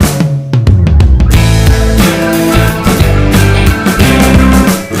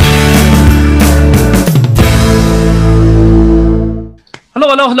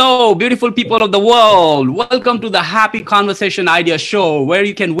Hello, beautiful people of the world. Welcome to the Happy Conversation Idea Show, where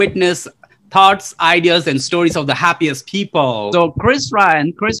you can witness thoughts, ideas, and stories of the happiest people. So Chris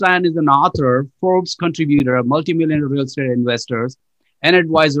Ryan is an author, Forbes contributor, multimillionaire real estate investor, an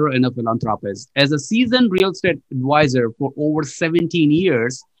advisor, and a philanthropist. As a seasoned real estate advisor for over 17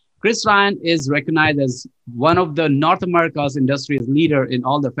 years, Chris Ryan is recognized as one of the North America's industry's leader in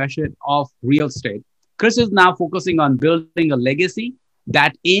all the facets of real estate. Chris is now focusing on building a legacy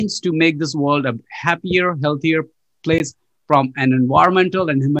that aims to make this world a happier, healthier place from an environmental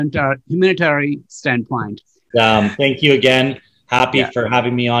and humanitarian standpoint. Thank you again. Happy for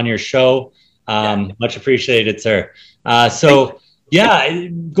having me on your show. Much appreciated, sir.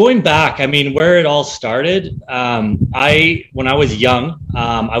 Going back, I mean, where it all started, when I was young,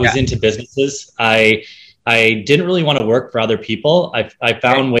 I was into businesses. I didn't really want to work for other people. I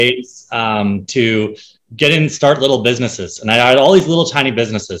found ways to get in, start little businesses, and I had all these little tiny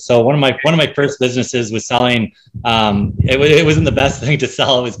businesses. So one of my first businesses was selling. It wasn't the best thing to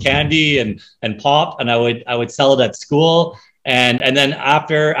sell. It was candy and pop, and I would sell it at school. And then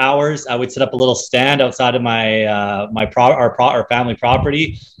after hours, I would set up a little stand outside of our family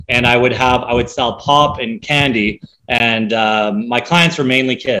property, and I would sell pop and candy. And my clients were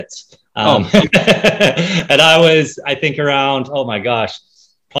mainly kids. And I was, I think, around, oh my gosh,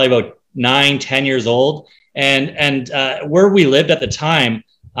 probably about 9-10 years old. And where we lived at the time,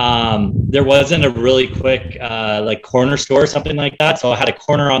 there wasn't a really quick like corner store or something like that. So I had a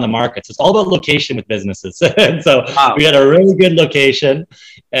corner on the market. So it's all about location with businesses. And so we had a really good location,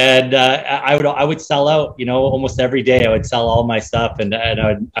 and I would sell out, almost every day. I would sell all my stuff, and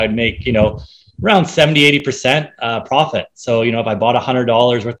I'd make, around 70-80% profit. So, if I bought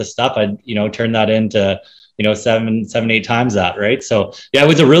 $100 worth of stuff, I'd, turn that into, 7-8 times that, right? So yeah, it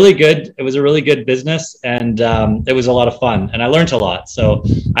was a really good business, and it was a lot of fun, and I learned a lot. So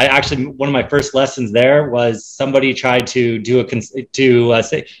one of my first lessons there was somebody tried to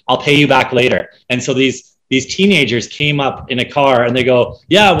say, I'll pay you back later. And so these teenagers came up in a car, and they go,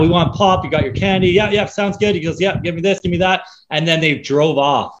 yeah, we want pop. You got your candy. Yeah, sounds good. He goes, yeah, give me this, give me that. And then they drove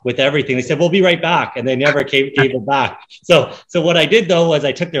off with everything. They said, we'll be right back. And they never gave it back. So what I did, though, was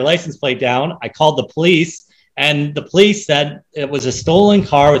I took their license plate down. I called the police, and the police said it was a stolen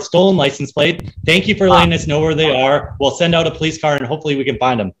car with stolen license plate. Thank you for letting us know where they are. We'll send out a police car, and hopefully we can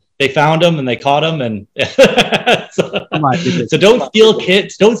find them. They found them, and they caught them. And so don't steal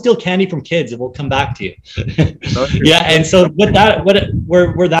kids. Don't steal candy from kids. It will come back to you. Yeah. And so where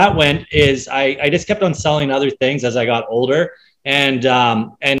that went is I just kept on selling other things as I got older. And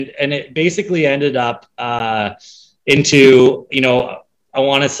it basically ended up into, I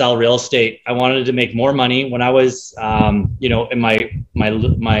want to sell real estate. I wanted to make more money. When I was, in my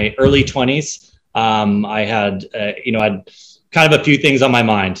early 20s, I had, I'd kind of a few things on my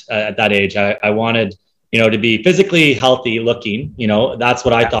mind at that age. I wanted, to be physically healthy looking. That's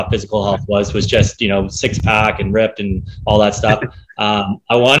what I thought physical health was just, six pack and ripped and all that stuff.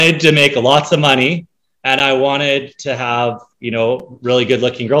 I wanted to make lots of money, and I wanted to have, really good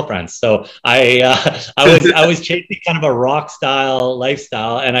looking girlfriends. So I was chasing kind of a rock style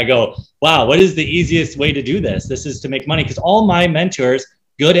lifestyle, and I go, wow, what is the easiest way to do this? This is to make money, because all my mentors,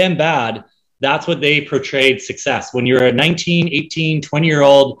 good and bad, that's what they portrayed success. When you're a 19, 18,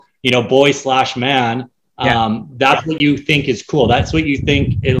 20-year-old, boy/man, that's what you think is cool. That's what you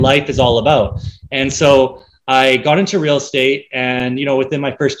think life is all about. And so I got into real estate, and, within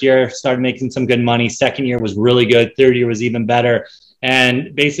my first year, started making some good money. Second year was really good. Third year was even better.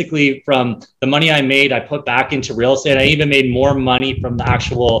 And basically from the money I made, I put back into real estate. I even made more money from the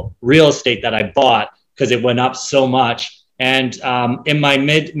actual real estate that I bought, because it went up so much. And in my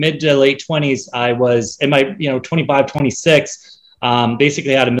mid to late 20s, I was in my 25, 26,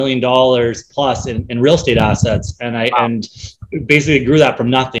 basically had $1 million plus in real estate assets, and basically grew that from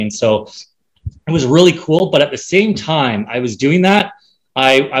nothing. So it was really cool. But at the same time I was doing that,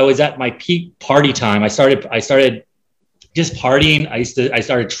 I was at my peak party time. I started just partying. I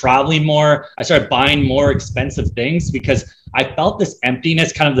started traveling more. I started buying more expensive things, because I felt this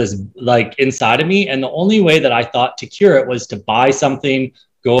emptiness, kind of this like inside of me. And the only way that I thought to cure it was to buy something,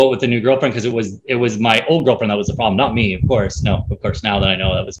 go out with a new girlfriend, because it was my old girlfriend that was the problem, not me, of course. No, of course, now that I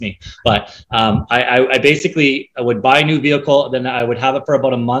know that was me. But I basically would buy a new vehicle, then I would have it for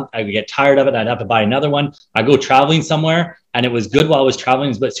about a month. I would get tired of it. I'd have to buy another one. I'd go traveling somewhere, and it was good while I was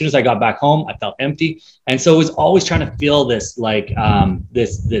traveling. But as soon as I got back home, I felt empty. And so I was always trying to fill this like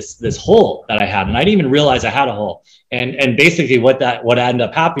this hole that I had. And I didn't even realize I had a hole. And basically what ended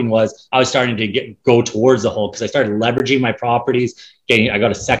up happening was I was starting to go towards the hole because I started leveraging my properties. I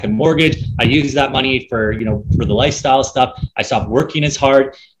got a second mortgage. I used that money for, for the lifestyle stuff. I stopped working as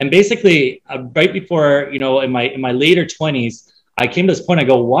hard. And basically right before, in my later 20s, I came to this point, I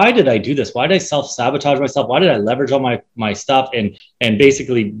go, why did I do this? Why did I self-sabotage myself? Why did I leverage all my stuff and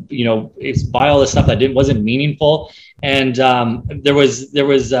basically, buy all this stuff that wasn't meaningful? And there was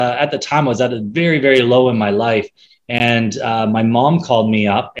at the time, I was at a very, very low in my life. And my mom called me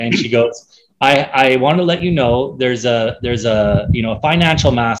up and she goes, I want to let you know there's a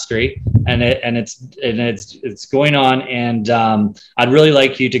financial mastery and it's going on, and I'd really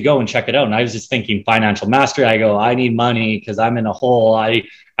like you to go and check it out. And I was just thinking financial mastery. I go, I need money because I'm in a hole. I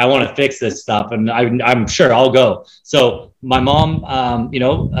want to fix this stuff, and I'm sure I'll go. So my mom,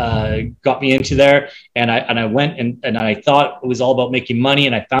 got me into there, and I went and I thought it was all about making money,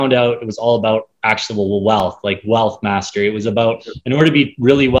 and I found out it was all about actual wealth, like wealth mastery. It was about, in order to be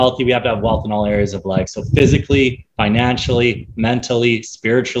really wealthy, we have to have wealth in all areas of life. So physically, financially, mentally,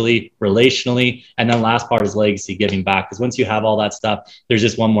 spiritually, relationally, and then last part is legacy, giving back. Because once you have all that stuff, there's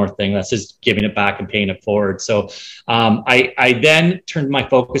just one more thing, that's just giving it back and paying it forward. So I then turned my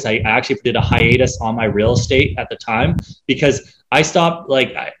focus. I actually did a hiatus on my real estate at the time because I stopped,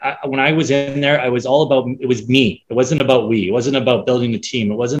 like, when I was in there, it was me. It wasn't about we. It wasn't about building a team.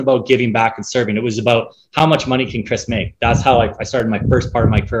 It wasn't about giving back and serving. It was about how much money can Chris make? That's how I started my first part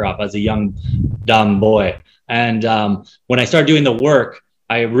of my career off as a young, dumb boy. And when I started doing the work,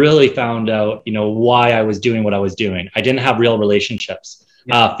 I really found out, why I was doing what I was doing. I didn't have real relationships.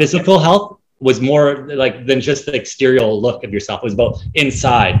 Physical health was more like than just the exterior look of yourself. It was about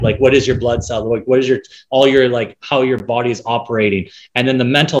inside, like what is your blood cell, like what is like how your body is operating. And then the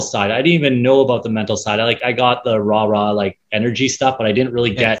mental side, I didn't even know about the mental side. I got the raw like energy stuff, but I didn't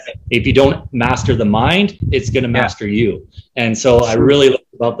really get, if you don't master the mind, it's going to master you. And so I really learned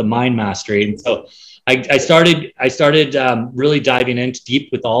about the mind mastery. And so I started really diving into deep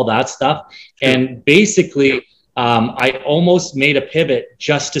with all that stuff. And basically, I almost made a pivot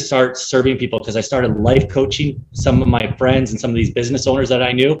just to start serving people, because I started life coaching some of my friends and some of these business owners that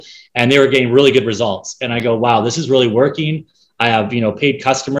I knew, and they were getting really good results. And I go, wow, this is really working. I have, paid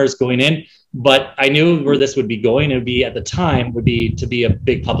customers going in, but I knew where this would be going. It would be, at the time, would be to be a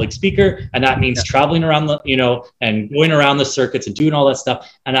big public speaker. And that means traveling around and going around the circuits and doing all that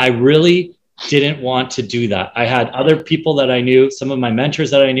stuff. And I really didn't want to do that. I had other people that I knew, some of my mentors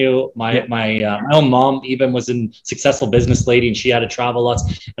that I knew, my own mom even was a successful business lady, and she had to travel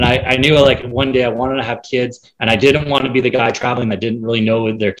lots. And I knew, like, one day I wanted to have kids, and I didn't want to be the guy traveling that didn't really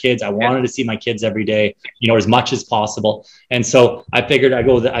know their kids. I wanted to see my kids every day, as much as possible. And so I figured I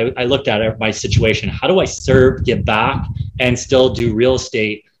looked at my situation. How do I serve, give back, and still do real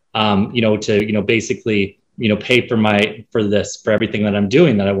estate, to, basically, pay for everything that I'm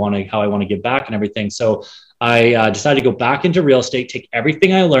doing, how I want to give back and everything. So I decided to go back into real estate, take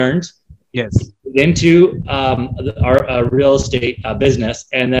everything I learned into our real estate business,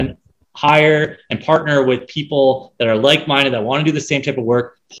 and then hire and partner with people that are like-minded, that want to do the same type of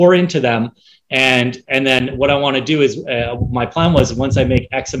work, pour into them. And then what I want to do is, my plan was, once I make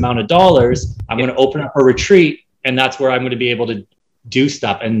X amount of dollars, I'm going to open up a retreat, and that's where I'm going to be able to do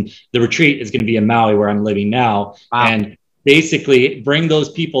stuff. And the retreat is going to be in Maui, where I'm living now. Wow. And basically bring those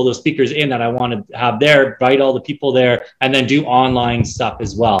speakers in that I want to have there, invite all the people there, and then do online stuff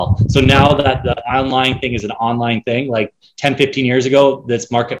as well. So now that the online thing is an online thing, like 10, 15 years ago,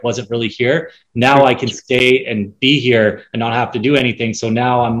 this market wasn't really here. Now I can stay and be here and not have to do anything. So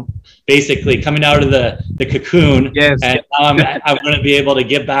now I'm basically coming out of the cocoon, and I'm going to be able to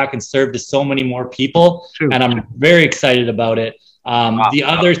give back and serve to so many more people. And I'm very excited about it. The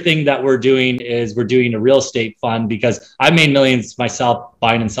other thing that we're doing is we're doing a real estate fund, because I've made millions myself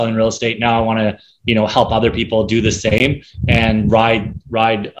buying and selling real estate. Now I want to, help other people do the same and ride,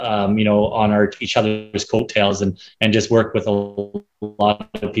 on each other's coattails, and just work with a lot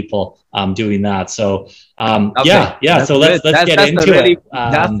of people doing that. So so let's get into it.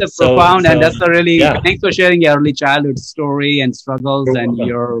 That's profound, and that's a really thanks for sharing your early childhood story and struggles and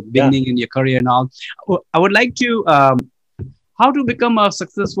your beginning in your career and all. I would like to how to become a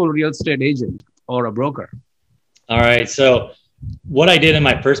successful real estate agent or a broker. All right. So what I did in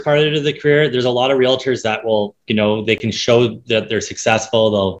my first part of the career, there's a lot of realtors that will, they can show that they're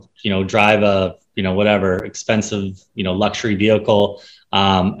successful. They'll, drive a, whatever expensive, luxury vehicle.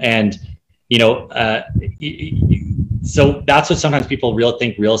 So that's what sometimes people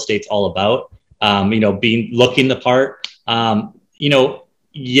think real estate's all about. looking the part.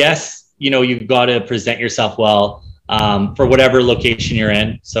 Yes, you've got to present yourself well for whatever location you're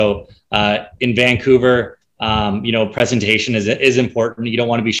in. So in Vancouver, presentation is important. You don't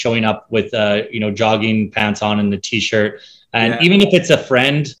want to be showing up with, jogging pants on and the t-shirt. And even if it's a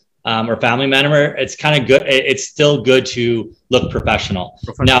friend or family member, it's kind of good. It's still good to look professional.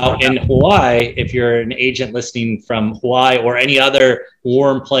 Now in Hawaii, if you're an agent listening from Hawaii or any other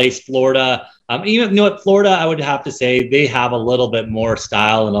warm place, Florida, Florida, I would have to say they have a little bit more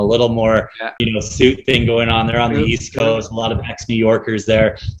style and a little more, suit thing going on. They're on the East Coast, a lot of ex-New Yorkers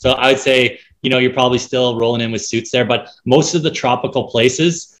there. So I would say, you're probably still rolling in with suits there, but most of the tropical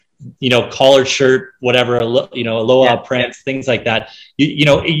places, collared shirt, whatever, aloha prints, things like that.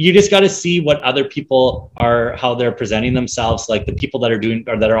 You just got to see what other people are, how they're presenting themselves, like the people that are doing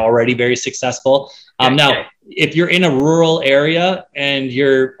or that are already very successful. Now, if you're in a rural area and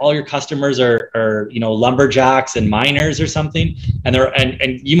all your customers are lumberjacks and miners or something,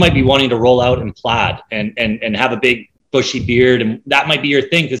 and you might be wanting to roll out in plaid and have a big bushy beard, and that might be your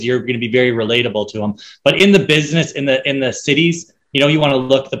thing because you're going to be very relatable to them. But in the business, in the cities, you want to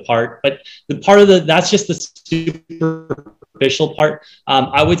look the part, but that's just the superficial part.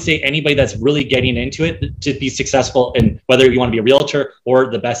 I would say anybody that's really getting into it to be successful, and whether you want to be a realtor or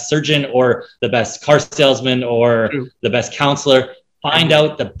the best surgeon or the best car salesman or the best counselor, find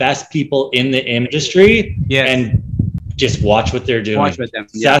out the best people in the industry and just watch what they're doing. Watch with them.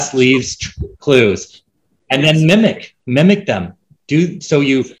 Success leaves clues, and then mimic them. So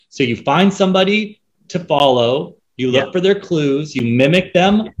you find somebody to follow. You look for their clues, you mimic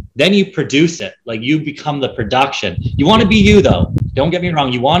them, then you produce it. Like you become the production. You want to be you though. Don't get me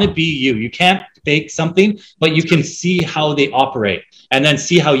wrong. You want to be you. You can't fake something, but you can see how they operate and then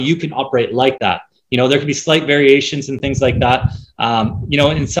see how you can operate like that. There can be slight variations and things like that.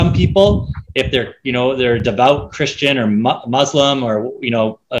 And some people, if they're devout Christian or Muslim or,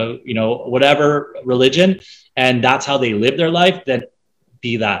 whatever religion, and that's how they live their life, then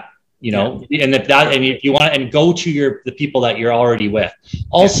be that. And if you want, and go to the people that you're already with.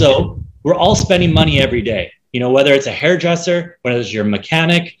 Also, we're all spending money every day, whether it's a hairdresser, whether it's your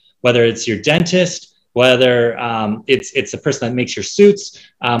mechanic, whether it's your dentist, whether it's the person that makes your suits,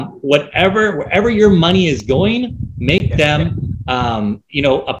 wherever your money is going, make them,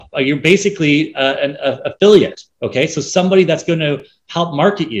 you're basically an affiliate. Okay. So somebody that's going to help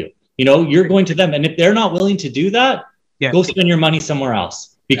market you, you're going to them. And if they're not willing to do that, go spend your money somewhere else.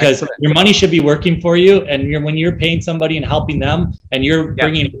 Because your money should be working for you, and when you're paying somebody and helping them, and you're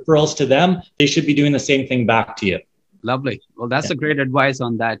bringing referrals to them, they should be doing the same thing back to you. Lovely. Well, that's a great advice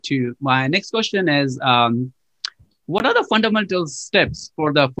on that too. My next question is, what are the fundamental steps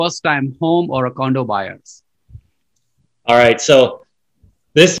for the first-time home or a condo buyers? All right. So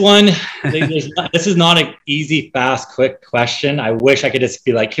this one, this is not an easy, fast, quick question. I wish I could just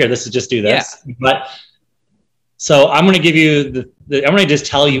be like, here, just do this, but. So I'm going to give you I'm going to just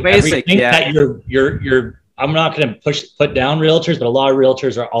tell you everything that I'm not going to put down realtors, but a lot of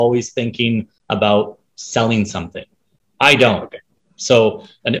realtors are always thinking about selling something. I don't. So,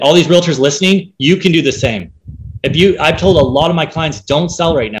 and all these realtors listening, you can do the same. I've told a lot of my clients, don't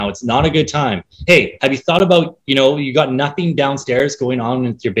sell right now. It's not a good time. Hey, have you thought about, you got nothing downstairs going on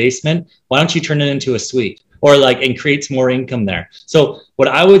in your basement? Why don't you turn it into a suite and creates more income there? So what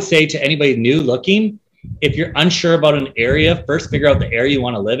I would say to anybody new looking, if you're unsure about an area, first figure out the area you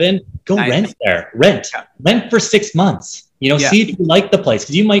want to live in. Go rent there. Rent for 6 months. See if you like the place,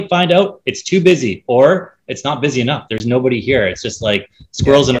 because you might find out it's too busy or it's not busy enough. There's nobody here. It's just like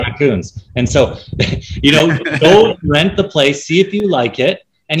squirrels and raccoons. And so, go rent the place, see if you like it.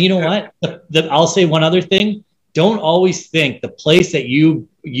 And you know what? I'll say one other thing. Don't always think the place that you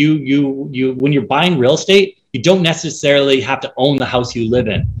when you're buying real estate, you don't necessarily have to own the house you live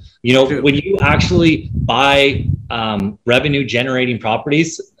in. When you actually buy revenue generating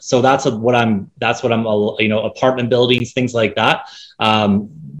properties, so that's what I'm apartment buildings, things like that.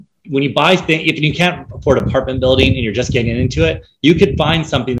 When you buy things, if you can't afford an apartment building and you're just getting into it, you could find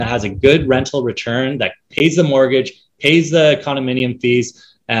something that has a good rental return that pays the mortgage, pays the condominium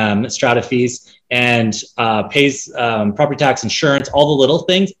fees, strata fees, and pays property tax, insurance, all the little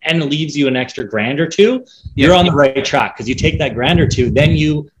things, and leaves you an extra $1,000 or $2,000, you're on the right track, because you take that $1,000 or $2,000, then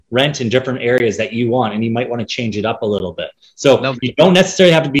you rent in different areas that you want, and you might want to change it up a little bit. So you don't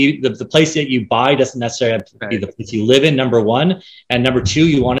necessarily have to be the place that you buy doesn't necessarily have to be the place you live in, number one. And number two,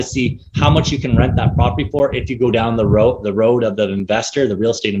 you want to see how much you can rent that property for if you go down the road of the investor, the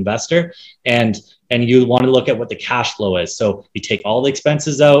real estate investor. And and you want to look at what the cash flow is. So you take all the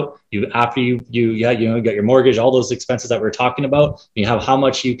expenses out. After you got your mortgage, all those expenses that we're talking about. You have how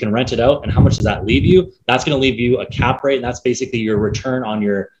much you can rent it out, and how much does that leave you? That's going to leave you a cap rate, and that's basically your return on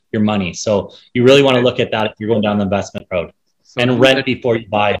your money. So you really want to look at that if you're going down the investment road. So, and rent before you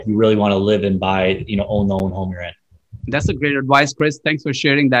buy if you really want to live and buy, own the own home you're in. That's a great advice, Chris. Thanks for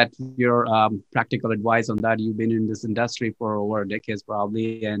sharing that, your practical advice on that. You've been in this industry for over decades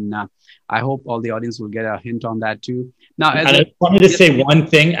probably, and I hope all the audience will get a hint on that too. Now, I wanted to say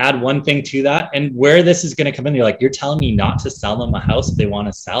add one thing to that, and where this is going to come in, you're telling me not to sell them a house if they want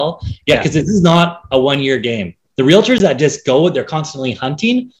to sell. Yeah, because this is not a one-year game. The realtors that just go, they're constantly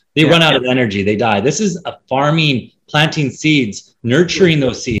hunting, they run out of energy, they die. This is a farming, planting seeds, nurturing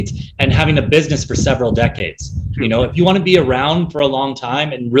those seeds, and having a business for several decades. If you want to be around for a long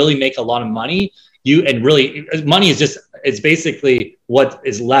time and really make a lot of money, money is it's basically what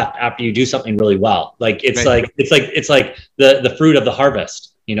is left after you do something really well. It's like the fruit of the harvest.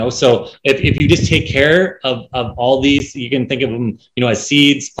 So if you just take care of all these, you can think of them, as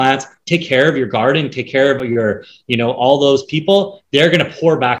seeds, plants, take care of your garden, take care of your, all those people, they're going to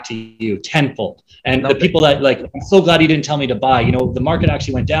pour back to you tenfold. And the people that I'm so glad you didn't tell me to buy, the market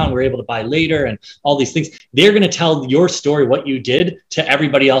actually went down, we're able to buy later and all these things. They're going to tell your story, what you did, to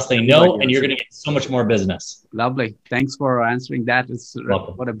everybody else they know, and you're going to get so much more business. Lovely. Thanks for answering that.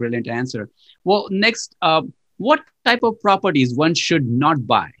 What a brilliant answer. Well, next, what type of properties one should not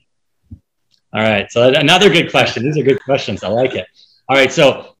buy? All right. So another good question. These are good questions. I like it. All right.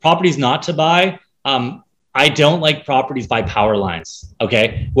 So properties not to buy. I don't like properties by power lines.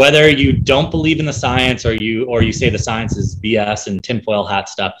 Okay. Whether you don't believe in the science or you say the science is BS and tinfoil hat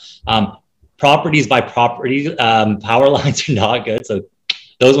stuff. Properties by property power lines are not good. So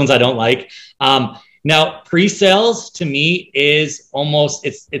those ones I don't like. Now, pre-sales to me is almost,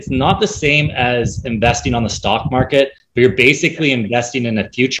 it's not the same as investing on the stock market, but you're basically investing in a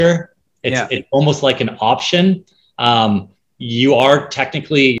future. It's almost like an option. You are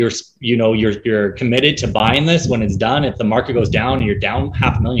technically, you're committed to buying this when it's done. If the market goes down and you're down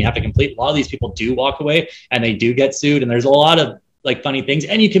 $500,000, you have to complete. A lot of these people do walk away and they do get sued. And there's a lot of funny things,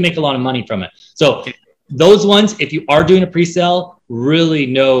 and you can make a lot of money from it. So those ones, if you are doing a pre-sale, really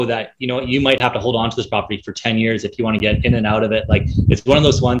know that, you might have to hold on to this property for 10 years if you want to get in and out of it. It's one of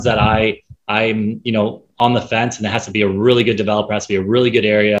those ones that I'm, on the fence, and it has to be a really good developer, has to be a really good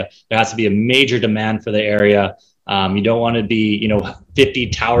area. There has to be a major demand for the area. You don't want to be, 50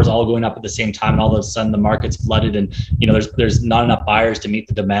 towers all going up at the same time, and all of a sudden the market's flooded and, there's not enough buyers to meet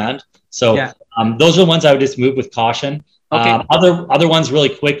the demand. So those are the ones I would just move with caution. Okay. Other ones really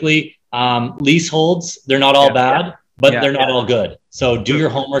quickly, leaseholds, they're not all bad, but they're not all good. So do your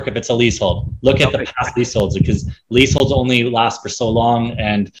homework if it's a leasehold. Look at the past leaseholds, because leaseholds only last for so long,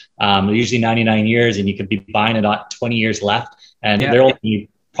 and they're usually 99 years, and you could be buying it at 20 years left, and they're only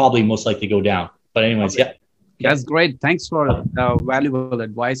probably most likely go down. But anyways, That's great. Thanks for valuable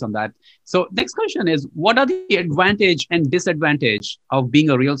advice on that. So next question is, what are the advantage and disadvantage of being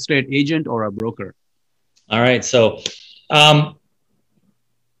a real estate agent or a broker? All right. So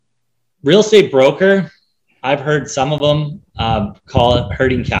real estate broker, I've heard some of them call it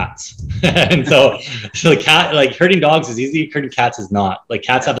herding cats. And so the cat, herding dogs is easy, herding cats is not.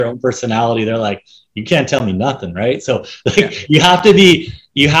 Cats have their own personality. They're like, you can't tell me nothing, right? So you have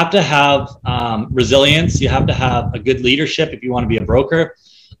to have resilience. You have to have a good leadership if you want to be a broker.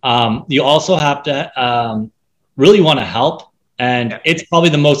 You also have to really want to help. And it's probably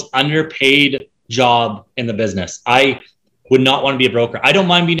the most underpaid job in the business. I would not want to be a broker. I don't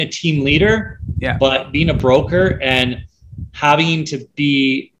mind being a team leader, but being a broker and having to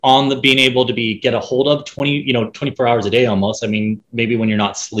be being able to get a hold of 24 hours a day almost. I mean, maybe when you're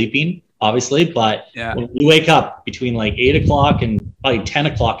not sleeping, obviously, but when you wake up between 8 o'clock and probably 10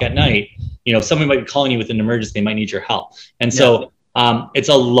 o'clock at night, somebody might be calling you with an emergency, they might need your help. And so it's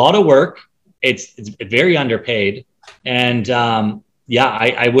a lot of work. It's very underpaid. And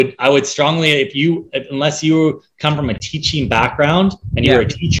I would strongly, unless you come from a teaching background and you're a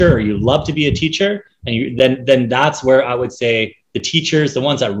teacher or you love to be a teacher, and then that's where I would say the teachers, the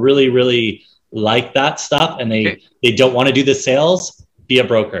ones that really, really like that stuff and they don't want to do the sales, be a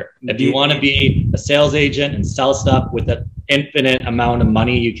broker. If you want to be a sales agent and sell stuff with an infinite amount of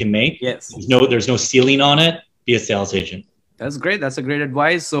money you can make, there's no ceiling on it, be a sales agent. That's great. That's a great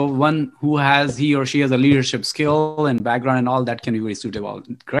advice. So one who he or she has a leadership skill and background and all that can be very suitable.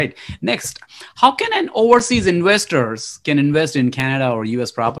 Great. Next, how can an overseas investors can invest in Canada or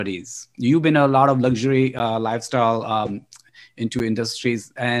US properties? You've been a lot of luxury lifestyle into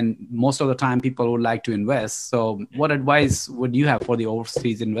industries, and most of the time people would like to invest. So what advice would you have for the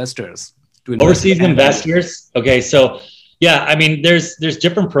overseas investors? to invest overseas in Canada? investors. Okay, so yeah, I mean, there's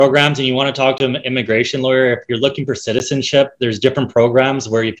different programs, and you want to talk to an immigration lawyer. If you're looking for citizenship, there's different programs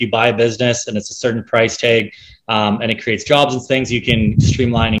where if you buy a business and it's a certain price tag, and it creates jobs and things, you can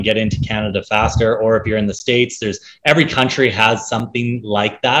streamline and get into Canada faster. Or if you're in the States, every country has something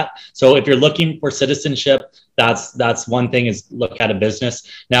like that. So if you're looking for citizenship, that's one thing, is look at a business.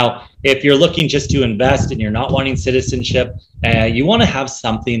 Now, if you're looking just to invest and you're not wanting citizenship, you want to have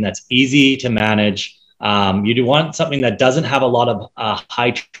something that's easy to manage. You do want something that doesn't have a lot of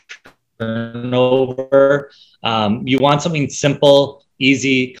high turnover. You want something simple,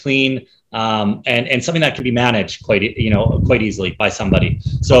 easy, clean, and something that can be managed quite easily by somebody.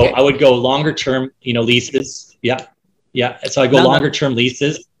 So I would go longer term, leases. Yeah. So I go longer term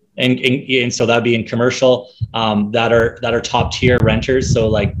leases, and so that'd be in commercial, that are top tier renters. So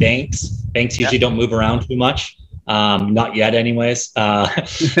like banks usually don't move around too much. Not yet anyways.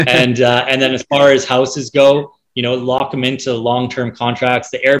 And then as far as houses go, lock them into long-term contracts.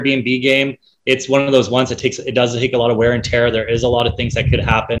 The Airbnb game, it's one of those ones that it does take a lot of wear and tear. There is a lot of things that could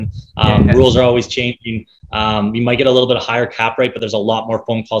happen. Rules are always changing. You might get a little bit of higher cap rate, but there's a lot more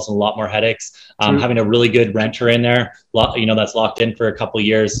phone calls and a lot more headaches. Having a really good renter in there, that's locked in for a couple of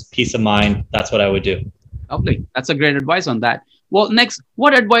years, peace of mind. That's what I would do. Lovely. That's a great advice on that. Well, next,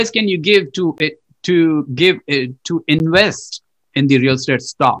 what advice can you give to invest in the real estate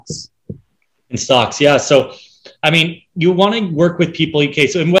stocks? In stocks, yeah. So, I mean, you want to work with people. Okay,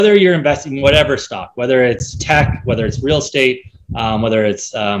 so whether you're investing in whatever stock, whether it's tech, whether it's real estate, whether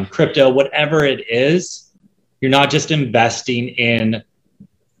it's crypto, whatever it is, you're not just investing in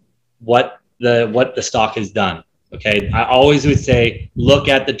what the stock has done. Okay, I always would say, look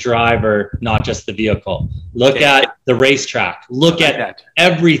at the driver, not just the vehicle. Look at the racetrack. Look at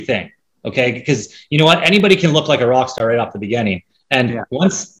everything. Okay, because you know what? Anybody can look like a rock star right off the beginning. And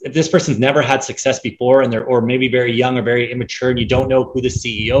if this person's never had success before, and or maybe very young or very immature, and you don't know who the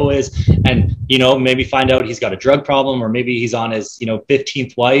CEO is, and maybe find out he's got a drug problem, or maybe he's on his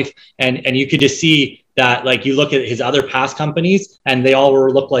 15th wife, and you could just see that, like, you look at his other past companies and they all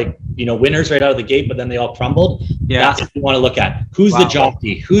look like winners right out of the gate, but then they all crumbled. That's what you want to look at. Who's the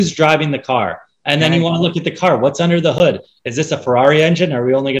jockey? Who's driving the car? And then you want to look at the car. What's under the hood? Is this a Ferrari engine? Are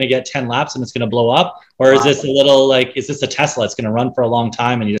we only going to get 10 laps and it's going to blow up? Or is this is this a Tesla? It's going to run for a long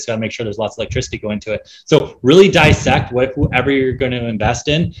time and you just got to make sure there's lots of electricity going to it. So really dissect whoever you're going to invest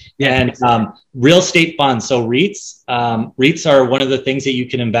in. And real estate funds. So REITs. REITs are one of the things that you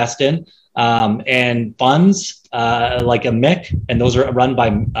can invest in. And funds like a MIC, and those are run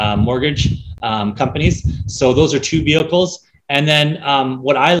by mortgage companies. So those are two vehicles. And then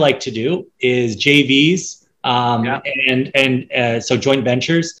what I like to do is JVs, so joint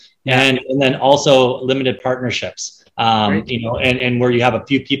ventures, and then also limited partnerships, and where you have a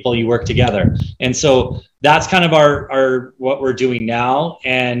few people you work together. And so that's kind of our what we're doing now.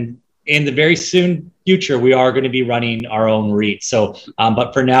 And in the very soon future, we are going to be running our own REIT. So,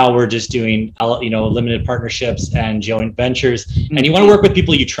 but for now, we're just doing limited partnerships and joint ventures. And you want to work with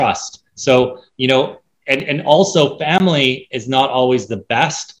people you trust. So And also family is not always the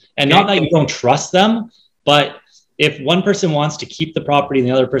best, and not that you don't trust them, but if one person wants to keep the property and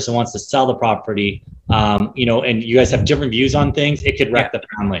the other person wants to sell the property, and you guys have different views on things, it could wreck the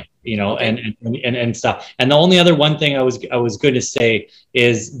family, and stuff. And the only other one thing I was going to say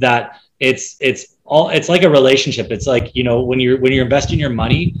is that it's like a relationship. It's like, when you're investing your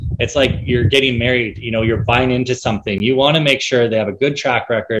money, it's like you're getting married, you're buying into something. You want to make sure they have a good track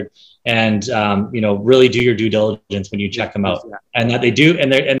record, and really do your due diligence when you check them out, and that they do.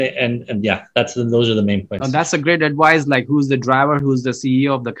 And those are the main points. Oh, that's a great advice. Like, who's the driver, who's the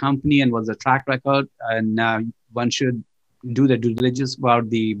CEO of the company, and what's the track record. And one should do the due diligence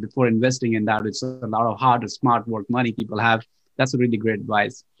before investing in that. It's a lot of hard, smart work money people have. That's a really great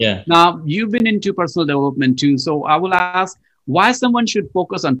advice. Yeah. Now, you've been into personal development too. So I will ask why someone should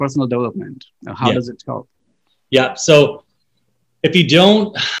focus on personal development. How does it help? Yeah. So if you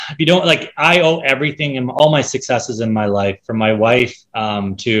don't, like, I owe everything and all my successes in my life, from my wife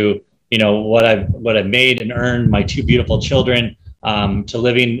to, what I've made and earned, my two beautiful children, to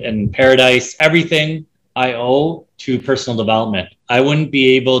living in paradise, everything I owe to personal development. I wouldn't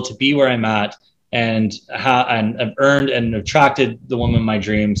be able to be where I'm at and have earned and attracted the woman of my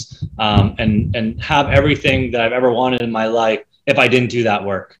dreams, and have everything that I've ever wanted in my life if I didn't do that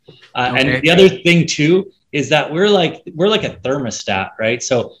work. And the other thing too is that we're like a thermostat, right?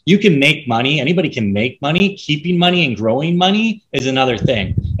 So you can make money, anybody can make money. Keeping money and growing money is another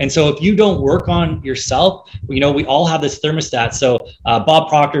thing. And so if you don't work on yourself, we all have this thermostat. So Bob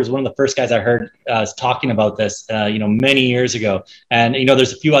Proctor is one of the first guys I heard talking about this, many years ago. And,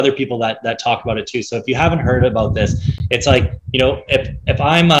 there's a few other people that talk about it too. So if you haven't heard about this, it's like, if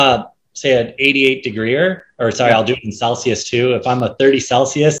I'm say an 88 degreer, or sorry, I'll do it in Celsius too. If I'm a 30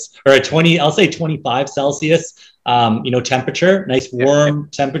 Celsius or a 20, I'll say 25 Celsius, temperature, nice warm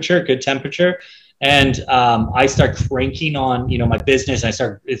temperature, good temperature. And I start cranking on, my business.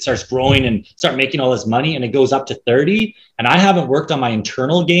 It starts growing and start making all this money, and it goes up to 30. And I haven't worked on my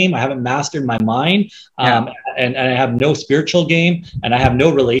internal game. I haven't mastered my mind, and I have no spiritual game, and I have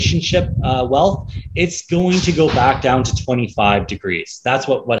no relationship wealth. It's going to go back down to 25 degrees. That's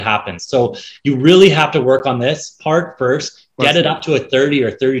what happens. So you really have to work on this part first. Get it up to a 30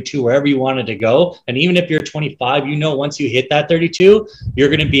 or 32, wherever you want it to go. And even if you're 25, once you hit that 32, you're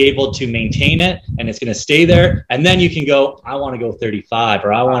going to be able to maintain it, and it's going to stay there. And then you can go, I want to go 35,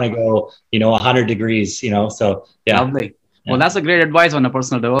 or I want to go, 100 degrees, so yeah. Lovely. Well, that's a great advice on a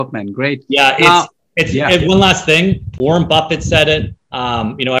personal development. Great. Yeah. One last thing. Warren Buffett said it.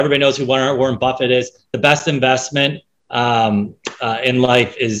 Everybody knows who Warren Buffett is. The best investment in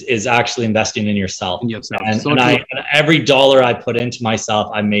life is actually investing in yourself. And every dollar I put into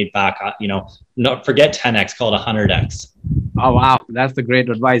myself, I made back, forget 10x, call it 100x. Oh, wow. That's the great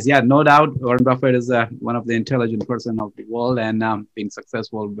advice. Yeah, no doubt. Warren Buffett is one of the intelligent person of the world, and being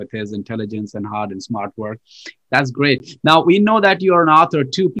successful with his intelligence and hard and smart work. That's great. Now, we know that you're an author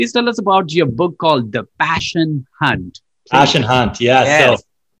too. Please tell us about your book called The Passion Hunt. Passion Hunt. Yeah. Yes. So,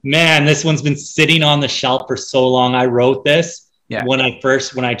 man, this one's been sitting on the shelf for so long. I wrote this when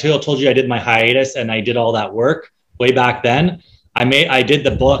I told you I did my hiatus and I did all that work way back then. I did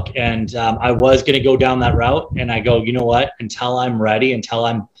the book, and I was going to go down that route, and I go, you know what, until I'm ready, until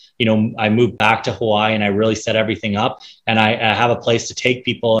I'm, I moved back to Hawaii and I really set everything up, and I have a place to take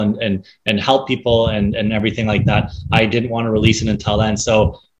people and help people and everything like that. I didn't want to release it until then.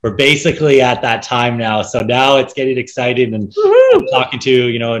 So we're basically at that time now. So now it's getting exciting, and I'm talking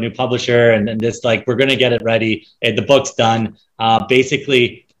to, a new publisher, and just like, we're going to get it ready. The book's done.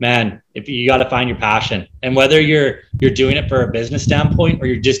 Basically, man, if you got to find your passion, and whether you're doing it for a business standpoint or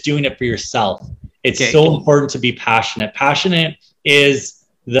you're just doing it for yourself, it's so important to be passionate. Passionate is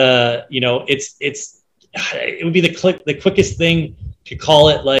it would be the quickest thing to call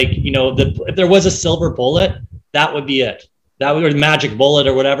it. Like, if there was a silver bullet, that would be it. That would be the magic bullet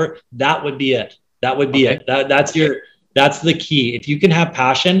or whatever. That would be it. That would be it. That's the key. If you can have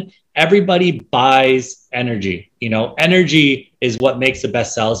passion, everybody buys energy. Energy is what makes the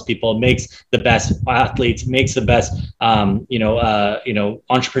best salespeople, makes the best athletes, makes the best,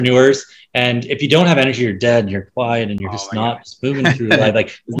 entrepreneurs. And if you don't have energy, you're dead. You're quiet, and you're just not moving through life.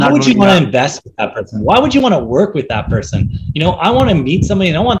 Like, why would you want to invest with that person? Why would you want to work with that person? I want to meet somebody,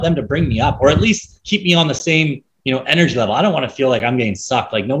 and I want them to bring me up, or at least keep me on the same energy level. I don't want to feel like I'm getting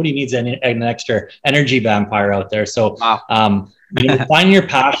sucked. Like, nobody needs an extra energy vampire out there. So, find your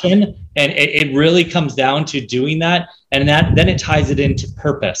passion, and it really comes down to doing that. And then it ties it into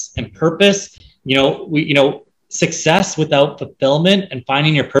purpose, and purpose, success without fulfillment and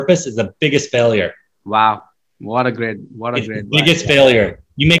finding your purpose is the biggest failure. Wow. What a great biggest failure.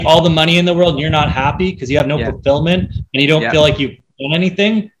 You make all the money in the world and you're not happy because you have no fulfillment, and you don't feel like you've done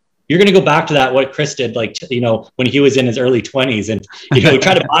anything. You're going to go back to that, what Chris did, like, when he was in his early 20s, and,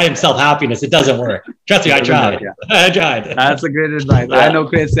 try to buy himself happiness. It doesn't work. Trust me, I tried. I tried. That's a great advice. Yeah. I know,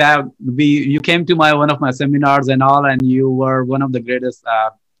 Chris, you came to one of my seminars and all, and you were one of the greatest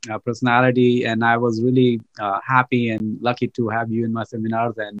personality. And I was really happy and lucky to have you in my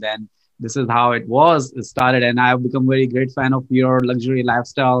seminars. And then this is how it started. And I've become a very great fan of your luxury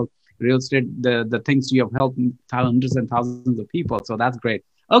lifestyle, real estate, the things you have helped hundreds and thousands of people. So that's great.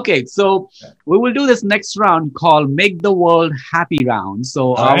 Okay, so we will do this next round called Make the World Happy Round.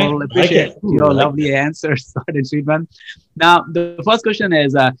 So I will appreciate your lovely answers, Sridwan. Now, the first question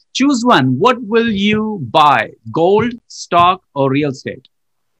is, choose one. What will you buy? Gold, stock, or real estate?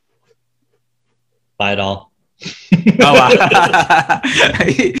 Buy it all. Now, what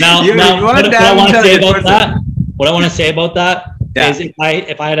I want to say about that is, if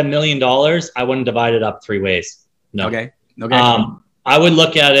I had $1 million, I wouldn't divide it up 3 ways. No. Okay. I would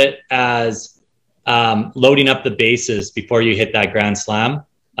look at it as loading up the bases before you hit that grand slam.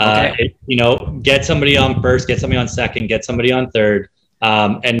 Get somebody on first, get somebody on second, get somebody on third.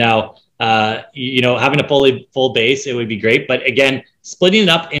 And now, having a full base, it would be great. But again, splitting it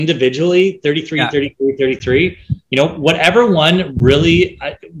up individually, 33, 33, 33, whatever one really,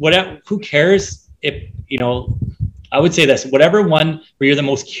 who cares if you know, I would say this, whatever one where you're the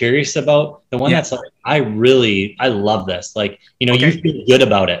most curious about, the one that's like, I love this. Like, you know, you feel good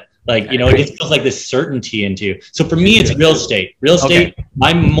about it. Like, you know, it just feels like this certainty into you. So for me, it's real estate. Real estate,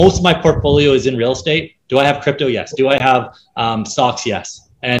 most of my portfolio is in real estate. Do I have crypto? Yes. Do I have stocks? Yes.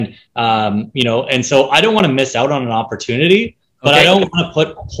 And, you know, and so I don't want to miss out on an opportunity, but I don't want to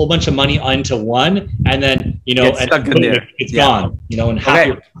put a whole bunch of money onto one and then, you know, it's gone, you know, and half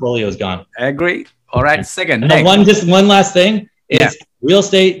your portfolio is gone. I agree. All right. Second. Just one last thing is real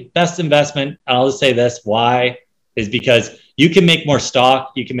estate, best investment. And I'll just say this. Why? Is because you can make more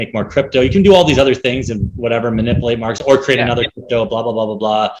stock, you can make more crypto, you can do all these other things and whatever, manipulate markets or create another crypto, blah, blah, blah, blah,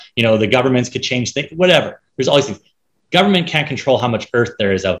 blah. You know, the governments could change things, whatever. There's all these things. Government can't control how much earth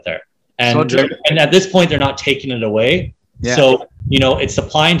there is out there. And, and at this point, they're not taking it away. So, you know, it's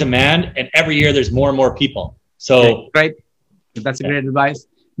supply and demand. And every year there's more and more people. So, great. That's a great advice.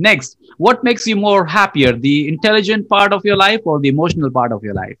 Next, what makes you more happier? The intelligent part of your life or the emotional part of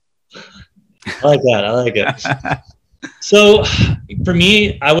your life? I like that. I like it. So for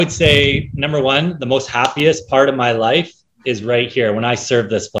me, I would say, number one, the most happiest part of my life is right here when I serve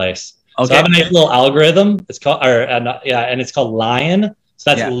this place. So I have a nice little algorithm. It's called, and it's called Lion.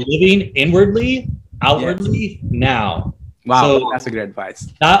 So that's living inwardly, outwardly, now. Wow, so that's a great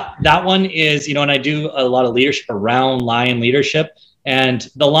advice. That one is, you know, and I do a lot of leadership around lion leadership. And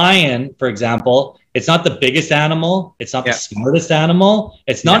the lion, for example, it's not the biggest animal. It's not the smartest animal.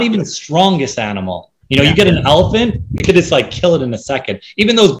 It's not even the strongest animal. You know, you get an elephant, you could just like kill it in a second.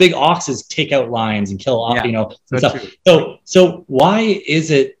 Even those big oxes take out lions and kill, you know, stuff. So why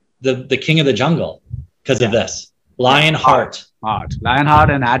is it the king of the jungle? Because of this lion heart. Lion heart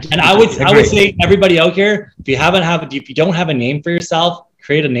and attitude. And I would say everybody out here, if you don't have a name for yourself,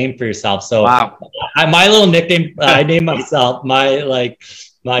 create a name for yourself. So my little nickname, I name myself, I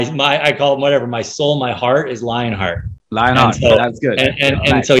call it whatever, my soul, my heart is Lionheart. Lionheart, so, that's good.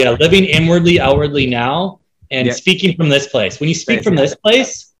 And so, living inwardly, outwardly now, and speaking from this place. When you speak from this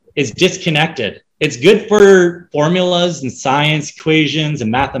place, it's disconnected. It's good for formulas and science equations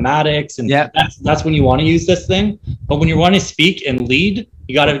and mathematics. And that's when you want to use this thing. But when you want to speak and lead,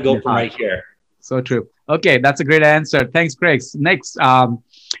 you got to go from right here. So true. Okay, that's a great answer. Thanks, Craig. Next,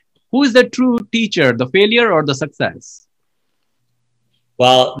 who is the true teacher, the failure or the success?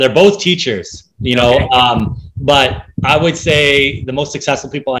 Well, they're both teachers, you know, but I would say the most successful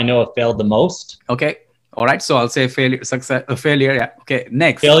people I know have failed the most. Okay. All right. So I'll say failure, success, failure. Yeah. Okay.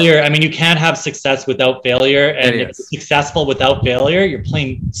 Next. Failure. I mean, you can't have success without failure. And if you're successful without failure, you're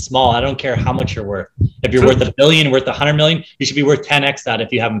playing small. I don't care how much you're worth. If you're worth $1 billion, worth 100 million, you should be worth 10x that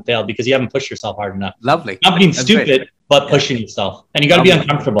if you haven't failed because you haven't pushed yourself hard enough. Lovely. Not being stupid, but pushing yourself. And you got to be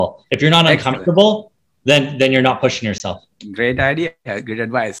uncomfortable. If you're not uncomfortable, then you're not pushing yourself. Great idea. Good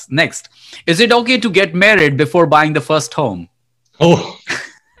advice. Next. Is it okay to get married before buying the first home? Oh.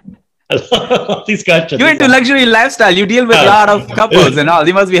 These questions. You're into luxury lifestyle. You deal with a lot of couples and all.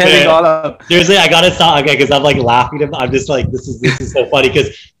 You must be having all of. Seriously, I gotta stop. Okay, because I'm like laughing. I'm just like, this is so funny because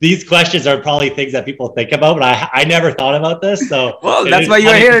these questions are probably things that people think about, but I never thought about this. So well, that's why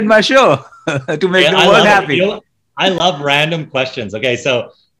you're here in my show to make the world happy. You know, I love random questions. Okay,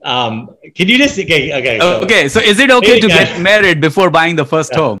 so can you just okay? So is it okay to get married before buying the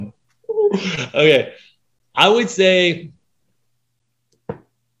first home? Okay, I would say.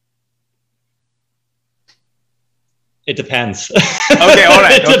 It depends. Okay, all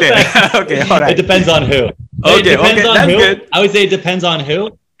right. Okay, all right. It depends on who. Okay, that's good. I would say it depends on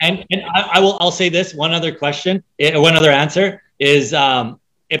who. And I'll say this one other question, one other answer is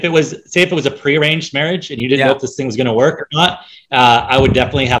if it was a prearranged marriage and you didn't know if this thing was going to work or not, I would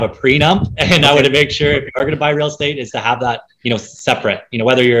definitely have a prenup, and I would make sure if you are going to buy real estate is to have that, you know, separate. You know,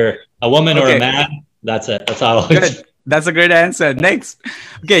 whether you're a woman or a man, that's it. That's all. Good. That's a great answer. Next,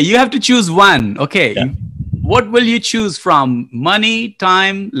 okay, you have to choose one. Okay. Yeah. What will you choose from? Money,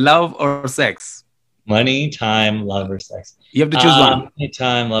 time, love, or sex? Money, time, love, or sex. You have to choose one. Money,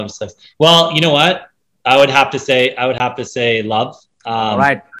 time, love, sex. Well, you know what? I would have to say love.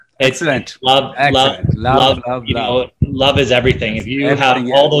 Right. Excellent. Love. You know, love is everything. If you have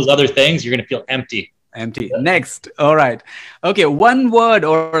all those other things, you're going to feel empty. Next. All right. Okay. One word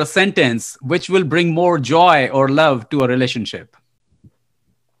or a sentence which will bring more joy or love to a relationship.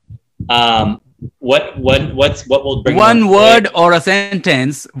 What will bring one word or a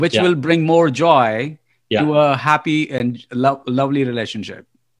sentence which will bring more joy to a happy and lovely relationship?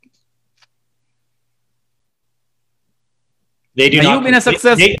 They do not. You've been a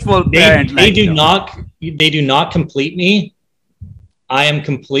successful parent. They do not complete me. I am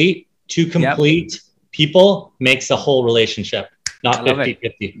complete. To complete people makes a whole relationship. not I love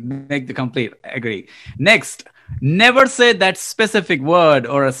 50-50. Make the complete. Agree. Next, never say that specific word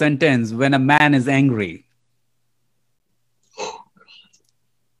or a sentence when a man is angry.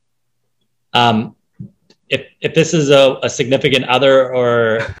 If this is a significant other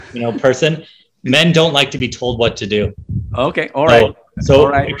or person, men don't like to be told what to do. Okay, all right.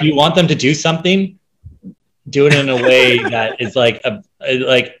 So if you want them to do something, do it in a way that is like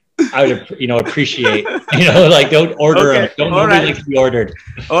I would appreciate. Like don't order them. Don't nobody likes to be ordered.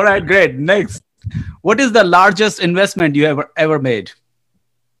 All right, great. Next, what is the largest investment you ever made?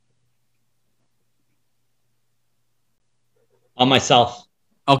 On myself.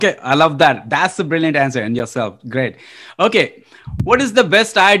 Okay, I love that. That's a brilliant answer. And yourself. Great. Okay. What is the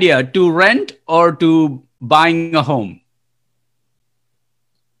best idea, to rent or to buying a home?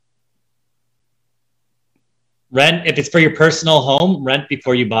 Rent. If it's for your personal home, rent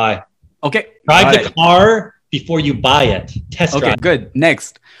before you buy. Okay. Drive the car before you buy it. Test drive. Okay, good.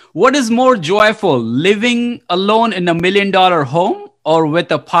 Next. What is more joyful, living alone in $1 million home or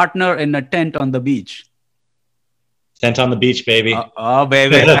with a partner in a tent on the beach? Tent on the beach, baby. Oh,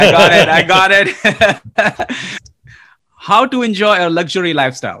 baby. I got it. I got it. How to enjoy a luxury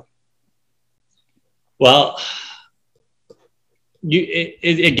lifestyle? Well,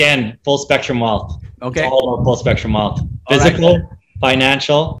 again, full spectrum wealth. Okay. It's all about full spectrum wealth. Physical,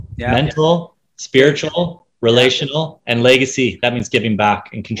 financial, mental, spiritual, relational, and legacy. That means giving back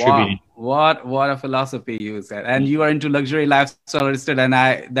and contributing. Wow. What a philosophy you said. And you are into luxury lifestyle listed, and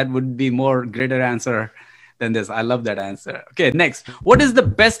that would be more greater answer than this. I love that answer. Okay, next. What is the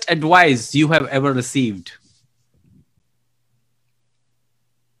best advice you have ever received?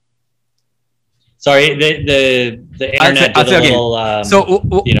 Sorry, the internet did a little. So,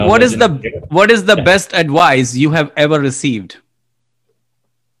 what is the best advice you have ever received?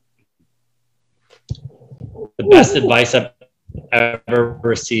 The best advice I've ever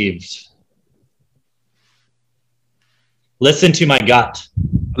received. Listen to my gut.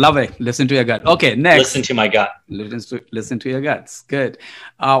 Love it. Listen to your gut. Okay, next. Listen to my gut. Listen to your guts. Good.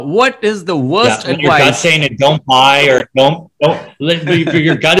 What is the worst advice? Your gut saying it, don't buy, or don't.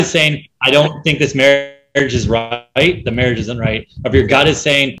 Your gut is saying, I don't think this marriage is right. The marriage isn't right. If your gut is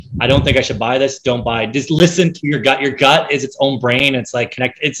saying, I don't think I should buy this, don't buy. Just listen to your gut. Your gut is its own brain. It's like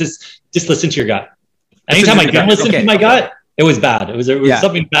connect. It's just listen to your gut. Anytime I didn't listen to my gut, it was bad. It was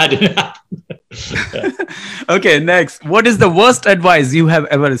something bad didn't happen. Okay, next. What is the worst advice you have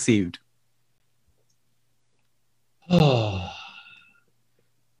ever received? Oh,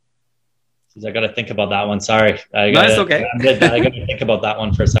 I got to think about that one. Sorry. That's okay. I got to think about that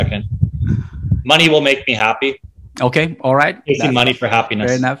one for a second. Money will make me happy. Okay, all right. Using money for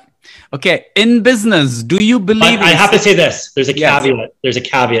happiness. Fair enough. Okay, in business, do you believe? I have to say this. There's a caveat. There's a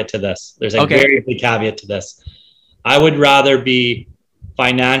caveat to this. There's a very big caveat to this. I would rather be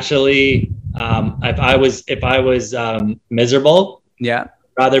financially. If I was miserable,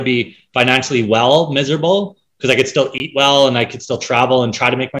 rather be financially miserable, because I could still eat well and I could still travel and try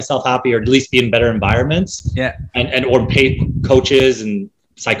to make myself happy, or at least be in better environments. And or pay coaches and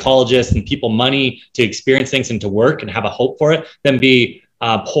psychologists and people money to experience things and to work and have a hope for it, than be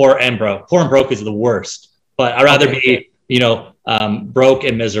poor and broke. Poor and broke is the worst, but I'd rather be broke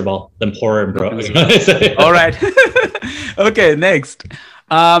and miserable than poor and broke. All right. Okay, next.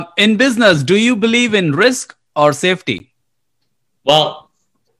 In business, do you believe in risk or safety? Well,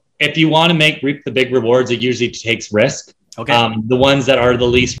 if you want to reap the big rewards, it usually takes risk. Okay. The ones that are the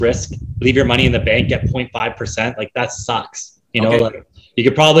least risk, leave your money in the bank, get 0.5%. Like that sucks. Like you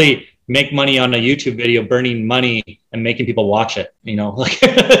could probably make money on a YouTube video burning money and making people watch it.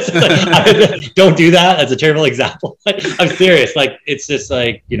 Don't do that. That's a terrible example. I'm serious. Like it's just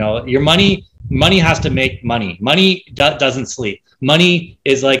like, your money has to make money. Money doesn't sleep. Money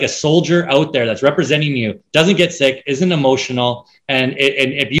is like a soldier out there that's representing you, doesn't get sick, isn't emotional. And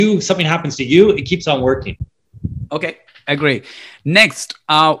if something happens to you, it keeps on working. Okay, agree. Next,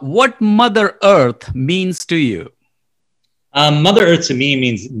 what Mother Earth means to you? Mother Earth to me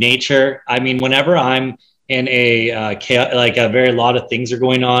means nature. I mean, whenever I'm in a lot of things are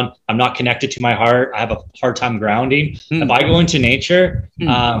going on, I'm not connected to my heart, I have a hard time grounding. If I go into nature,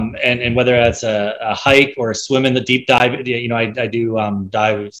 and whether that's a hike or a swim in the deep dive, I do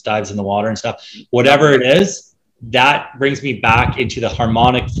dives in the water and stuff, whatever it is, that brings me back into the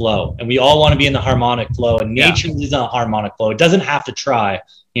harmonic flow. And we all want to be in the harmonic flow, and nature is a harmonic flow. It doesn't have to try.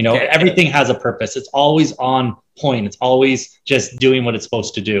 Everything has a purpose. It's always on point. It's always just doing what it's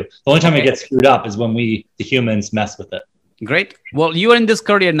supposed to do. The only time it gets screwed up is when we, the humans, mess with it. Great. Well, you are in this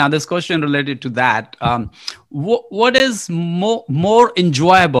career now. This question related to that. What is more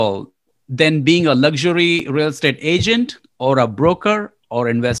enjoyable than being a luxury real estate agent or a broker or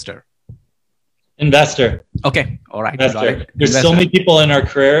investor? Investor. Okay. All right. Investor. There's so many people in our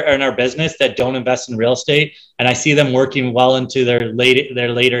career or in our business that don't invest in real estate, and I see them working well into their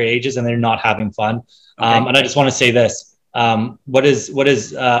later ages, and they're not having fun. Okay. And I just want to say this: what is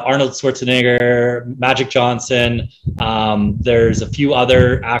Arnold Schwarzenegger, Magic Johnson? There's a few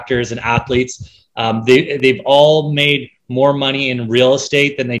other actors and athletes. They've all made more money in real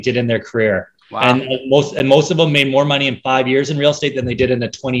estate than they did in their career. Wow. And most of them made more money in 5 years in real estate than they did in a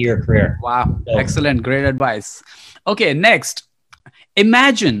 20-year career. Wow. So, excellent. Great advice. Okay. Next,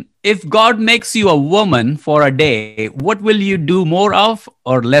 imagine if God makes you a woman for a day, what will you do more of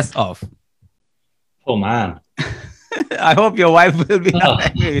or less of? Oh, man. I hope your wife will be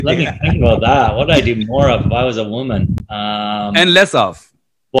let me think about that. What would I do more of if I was a woman? And less of?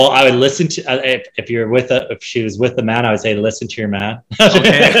 Well, I would listen to if she was with the man, I would say listen to your man.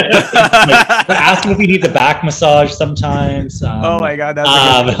 Okay. Ask him if he needs a back massage sometimes. Oh my God,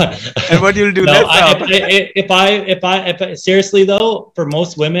 that's and what you'll do no, if seriously though, for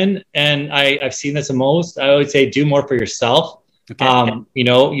most women, and I've seen this in most, I would say do more for yourself. Okay. You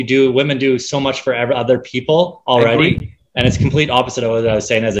know, women do so much for other people already. And it's complete opposite of what I was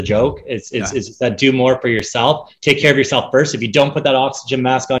saying as a joke. It's that do more for yourself. Take care of yourself first. If you don't put that oxygen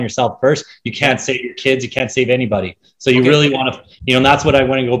mask on yourself first, you can't save your kids. You can't save anybody. So you really want to, you know, and that's what I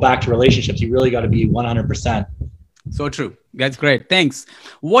want to go back to relationships. You really got to be 100%. So true. That's great. Thanks.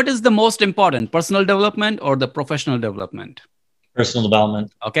 What is the most important, personal development or the professional development? Personal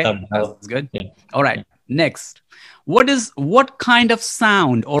development. Okay. That's good. Yeah. All right. Next, what kind of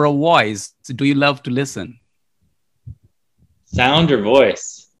sound or a voice do you love to listen? Sound or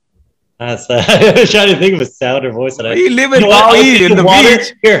voice? I was trying to think of a sound or voice. We live in Maui in the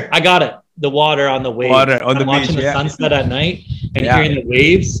beach. Here, I got it. The water on the waves. Water on the beach. Watching the sunset at night and hearing the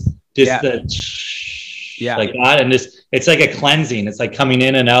waves, just like that, and it's like a cleansing. It's like coming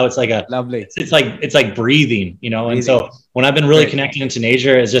in and out. It's like a lovely. It's like breathing, you know. And so when I've been really connecting into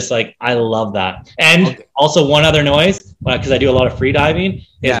nature, it's just like I love that. And also one other noise, because I do a lot of free diving,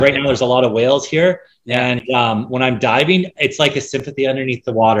 is right now there's a lot of whales here. Yeah. And when I'm diving, it's like a symphony underneath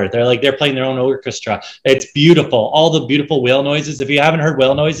the water. They're playing their own orchestra. It's beautiful. All the beautiful whale noises. If you haven't heard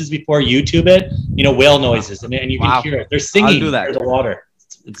whale noises before, YouTube it. You know, whale noises, and you can hear it. They're singing under the water.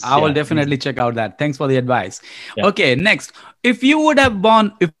 I will definitely check out that. Thanks for the advice. Yeah. Okay, next. If you would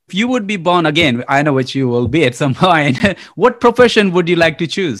be born again, I know which you will be at some point. What profession would you like to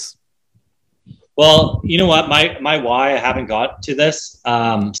choose? Well, you know what? My why, I haven't got to this.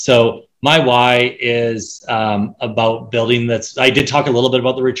 So my why is about building this. I did talk a little bit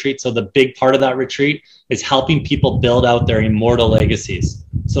about the retreat. So the big part of that retreat is helping people build out their immortal legacies.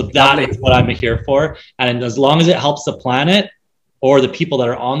 So that is what I'm here for. And as long as it helps the planet or the people that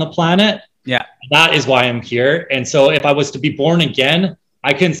are on the planet, that is why I'm here. And so if I was to be born again,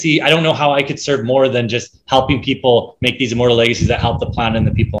 I don't know how I could serve more than just helping people make these immortal legacies that help the planet and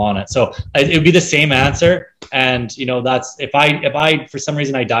the people on it. So it would be the same answer. And, you know, that's if I, for some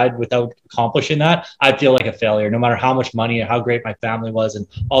reason I died without accomplishing that, I'd feel like a failure, no matter how much money and how great my family was and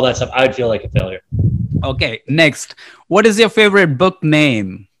all that stuff. I would feel like a failure. Okay. Next, what is your favorite book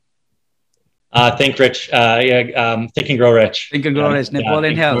name? Think Rich, Think and Grow Rich. Think and Grow Rich,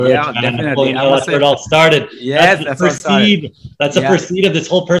 Napoleon Hill. Yeah, definitely. Napoleon Hill, that's where it all started. Yes, that's the first seed. That's the first seed of this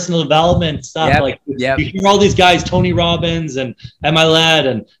whole personal development stuff. You hear all these guys, Tony Robbins and Emma Led,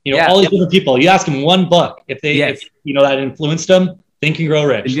 and you know all these different people. You ask them one book if you know that influenced them. Think and Grow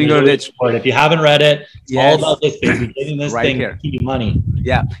Rich. Think and Grow Rich. If you haven't read it, it's all about this thing. Getting this thing, making you money.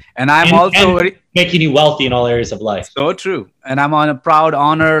 Yeah, and I'm also making you wealthy in all areas of life. So true. And I'm on a proud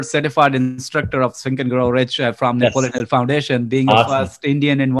honor certified instructor of Think and Grow Rich from Napoleon Hill Foundation, being the first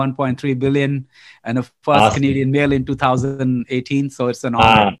Indian in 1.3 billion and the first Canadian male in 2018. So it's an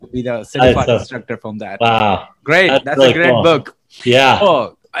honor to be the certified instructor from that. Wow. Great. That's really a great book. Yeah.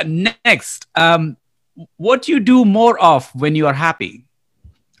 Oh, next, what do you do more of when you are happy?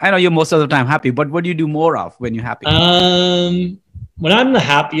 I know you're most of the time happy, but what do you do more of when you're happy? When I'm the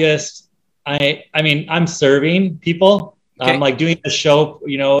happiest, I mean, I'm serving people. I'm like doing the show,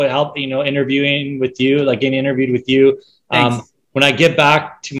 you know, interviewing with you, like getting interviewed with you. When I get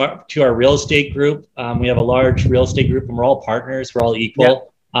back to our real estate group, we have a large real estate group and we're all partners. We're all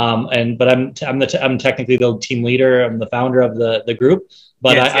equal. But I'm technically the team leader. I'm the founder of the group.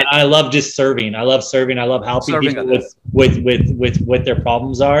 But I love just serving. I love serving. I love helping people with what their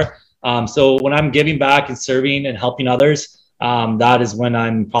problems are. So when I'm giving back and serving and helping others, that is when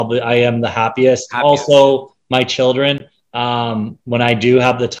I am the happiest. Also, my children, when I do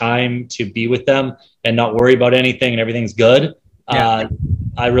have the time to be with them and not worry about anything and everything's good, I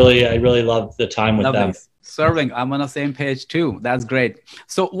really love the time with them. Serving. I'm on the same page too. That's great.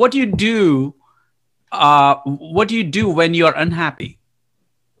 So what do you do? What do you do when you're unhappy?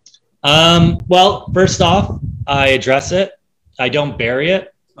 Well, first off, I address it. I don't bury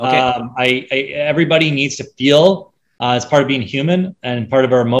it. Okay. Everybody needs to feel as part of being human and part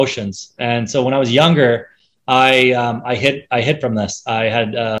of our emotions. And so when I was younger, I hid from this. I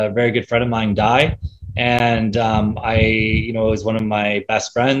had a very good friend of mine die, and it was one of my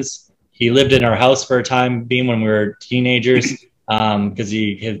best friends. He lived in our house for a time being when we were teenagers, because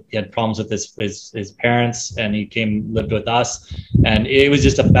he had problems with his parents, and he lived with us, and it was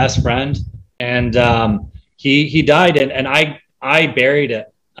just a best friend. And he died, and I buried it.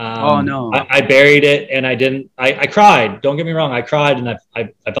 Oh no. I buried it, and I cried. Don't get me wrong. I cried, and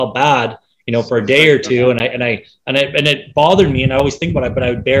I felt bad, for a day or two, and it bothered me, and I always think about it, but I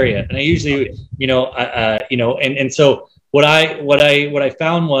would bury it. And I usually, and so what I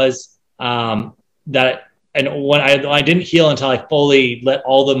found was, that, and when I didn't heal until I fully let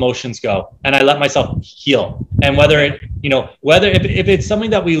all the emotions go, and I let myself heal. And whether if it's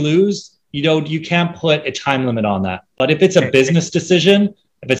something that we lose, you can't put a time limit on that. But if it's a business decision,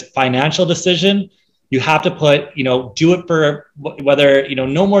 if it's a financial decision, you have to put, do it for whether,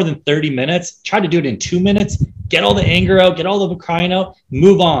 no more than 30 minutes, try to do it in 2 minutes, get all the anger out, get all the crying out,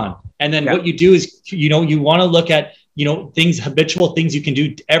 move on. And then what you do is, you want to look at, habitual things you can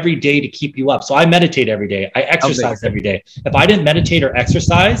do every day to keep you up. So I meditate every day. I exercise every day. If I didn't meditate or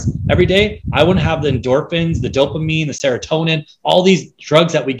exercise every day, I wouldn't have the endorphins, the dopamine, the serotonin, all these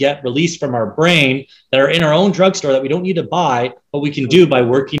drugs that we get released from our brain that are in our own drugstore that we don't need to buy, but we can do by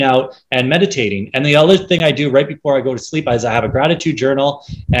working out and meditating. And the other thing I do right before I go to sleep is I have a gratitude journal,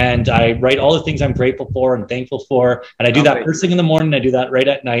 and I write all the things I'm grateful for and thankful for. And I do that first thing in the morning. I do that right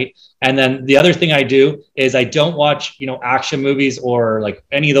at night. And then the other thing I do is I don't watch, action movies or like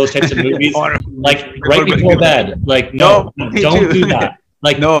any of those types of movies, like right before bed. Like, no, don't do that.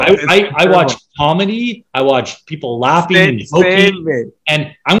 Like, no, I watch comedy. I watch people laughing and joking,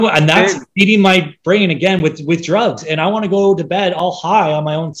 and that's feeding my brain again with drugs. And I want to go to bed all high on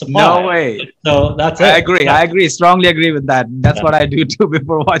my own supply. No way. So that's it. I agree. I agree. Strongly agree with that. That's what I do too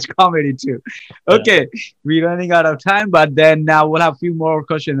before watch comedy too. Okay, we're running out of time, but then now we'll have a few more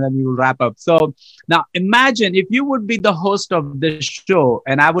questions and we will wrap up. So now imagine if you would be the host of the show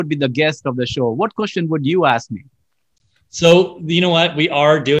and I would be the guest of the show. What question would you ask me? So, you know what? We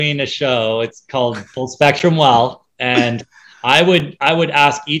are doing a show. It's called Full Spectrum Well. And I would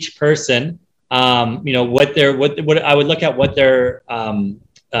ask each person, what I would look at what their,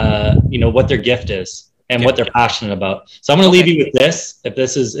 what their gift is and what they're passionate about. So I'm going to leave you with this. If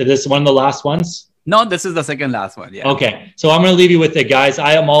this is one of the last ones. No, this is the second last one. Yeah. Okay. So I'm going to leave you with it, guys.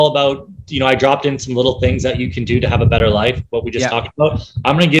 I am all about, I dropped in some little things that you can do to have a better life. What we just talked about.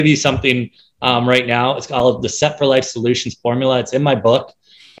 I'm going to give you something right now. It's called the Set for Life Solutions Formula. It's in my book.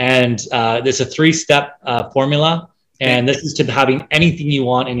 And there's a 3-step formula. And this is to having anything you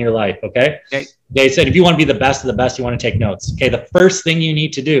want in your life. Okay. They said, if you want to be the best of the best, you want to take notes. Okay. The first thing you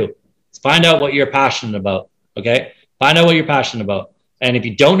need to do is find out what you're passionate about. Okay. Find out what you're passionate about. And if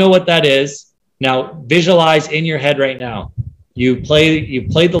you don't know what that is, now visualize in your head right now. You played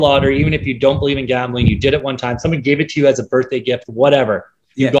the lottery, even if you don't believe in gambling, you did it one time. Someone gave it to you as a birthday gift, whatever.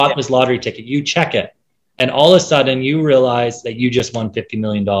 You got this lottery ticket, you check it. And all of a sudden you realize that you just won $50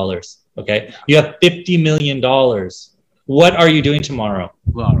 million. Okay. You have $50 million. What are you doing tomorrow?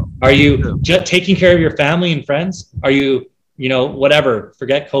 Are you just taking care of your family and friends? Are you, whatever,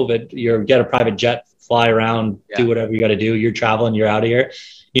 forget COVID, you get a private jet, fly around, do whatever you got to do. You're traveling, you're out of here.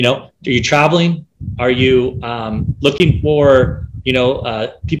 Are you traveling? Are you looking for,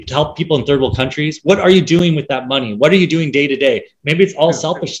 people to help people in third world countries? What are you doing with that money? What are you doing day to day? Maybe it's all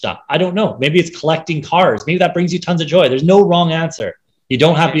selfish stuff. I don't know. Maybe it's collecting cars. Maybe that brings you tons of joy. There's no wrong answer. You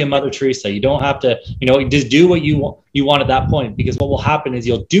don't have to be a Mother Teresa. You don't have to, just do what you want at that point, because what will happen is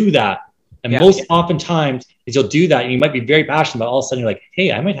you'll do that. And most oftentimes is you'll do that and you might be very passionate, but all of a sudden you're like,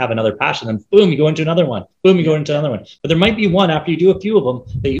 hey, I might have another passion. And boom, you go into another one. Boom, you go into another one. But there might be one after you do a few of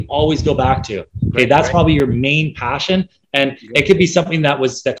them that you always go back to. Okay, that's probably your main passion. And it could be something that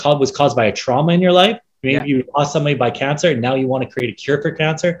was caused by a trauma in your life. Maybe you lost somebody by cancer and now you want to create a cure for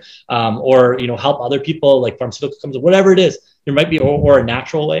cancer, or help other people, like pharmaceutical companies, whatever it is. There might be, or a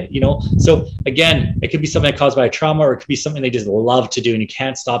natural way, So again, it could be something caused by a trauma, or it could be something they just love to do and you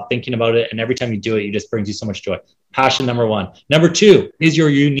can't stop thinking about it. And every time you do it, it just brings you so much joy. Passion, number one. Number two is your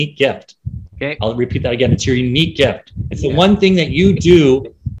unique gift. Okay. I'll repeat that again. It's your unique gift. It's the one thing that you do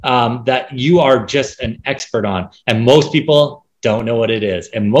that you are just an expert on. And most people don't know what it is.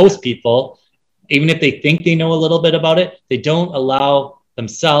 And most people, even if they think they know a little bit about it, they don't allow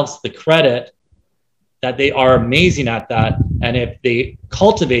themselves the credit that they are amazing at that. And if they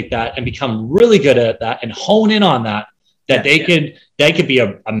cultivate that and become really good at that and hone in on that, they could be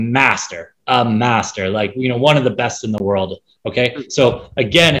a master, like, you know, one of the best in the world. Okay. So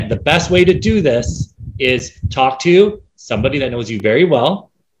again, the best way to do this is talk to somebody that knows you very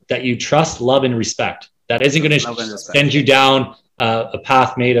well, that you trust, love, and respect. That isn't going to send you down a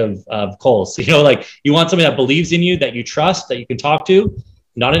path made of coals. You know, like, you want somebody that believes in you, that you trust, that you can talk to,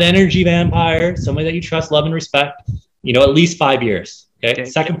 not an energy vampire, somebody that you trust, love, and respect, you know, at least 5 years. Okay.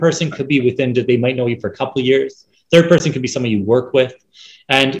 Second person could be they might know you for a couple of years. Third person could be somebody you work with.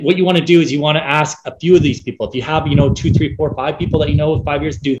 And what you want to do is you want to ask a few of these people. If you have, you know, 2, 3, 4, 5 people that you know with 5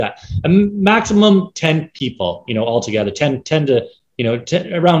 years, do that. A maximum 10 people, you know, altogether, 10 to, you know,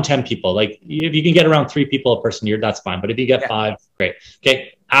 around 10 people. Like, if you can get around 3 people a person a year, that's fine. But if you get 5, great.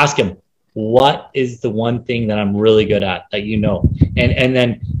 Okay. Ask them, what is the one thing that I'm really good at that you know? And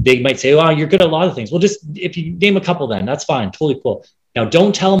then they might say, oh, you're good at a lot of things. Well, just, if you name a couple, then that's fine. Totally cool. Now,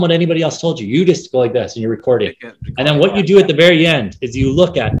 don't tell them what anybody else told you. You just go like this and you record it. And then what you do at the very end is you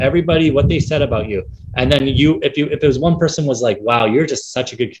look at everybody, what they said about you. And then if it was one person was like, wow, you're just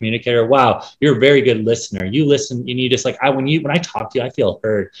such a good communicator. Wow, you're a very good listener. You listen and you just like, when I talk to you, I feel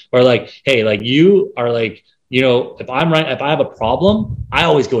heard. Or like, hey, like, you are like, you know, if I have a problem, I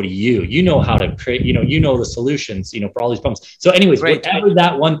always go to you. You know how to create, you know the solutions, you know, for all these problems. So anyways, whatever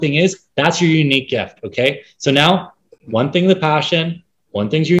that one thing is, that's your unique gift. Okay. So now, one thing, the passion, one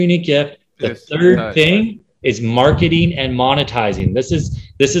thing's your unique gift. The third thing is marketing and monetizing. This is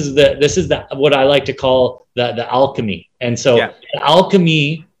what I like to call the alchemy. And so the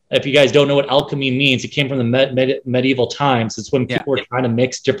alchemy, if you guys don't know what alchemy means, it came from the medieval times. It's when people were trying to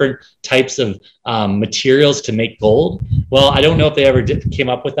mix different types of materials to make gold. Well, I don't know if they ever came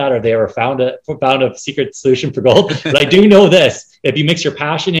up with that, or they ever found a secret solution for gold. But I do know this: if you mix your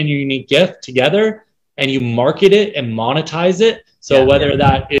passion and your unique gift together, and you market it and monetize it. So whether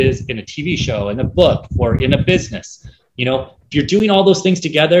that is in a TV show, in a book, or in a business, you know, if you're doing all those things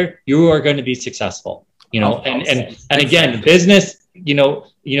together, you are going to be successful, you know, and again, business, you know,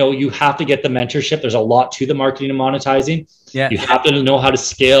 you have to get the mentorship. There's a lot to the marketing and monetizing. You have to know how to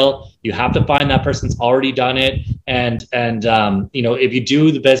scale. You have to find that person's already done it. And you know, if you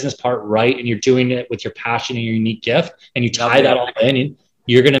do the business part right, and you're doing it with your passion and your unique gift, and you tie that all in,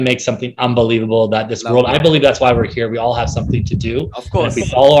 you're going to make something unbelievable that this world, I believe that's why we're here. We all have something to do. Of course. And if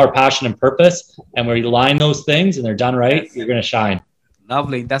we follow our passion and purpose and we align those things and they're done right, you're going to shine.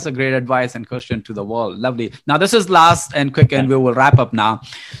 Lovely. That's a great advice and question to the world. Lovely. Now, this is last and quick, and we will wrap up now.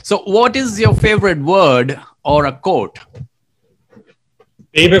 So what is your favorite word or a quote?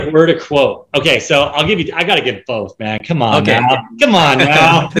 Favorite word or quote? Okay, so I got to give both, man. Come on, now. Come on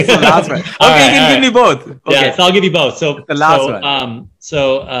now. This is the last one. Okay, you can give me both. Okay. Yeah, so I'll give you both. So the last one.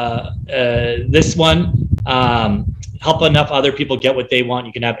 This one, help enough other people get what they want.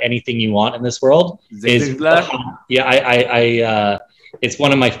 You can have anything you want in this world. It's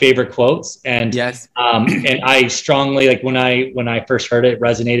one of my favorite quotes. And and I strongly, like, when I first heard it,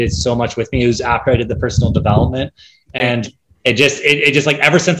 resonated so much with me. It was after I did the personal development, and it just like,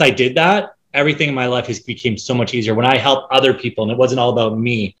 ever since I did that, everything in my life has became so much easier when I help other people. And it wasn't all about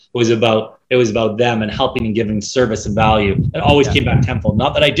me. It was about them and helping and giving service and value. It always came back tenfold.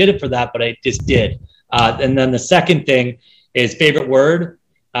 Not that I did it for that, but I just did. And then the second thing is favorite word.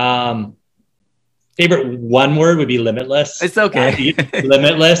 Favorite one word would be limitless. It's okay.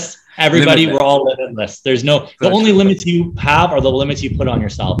 Limitless. Everybody, we're all limitless. There's the only limits you have are the limits you put on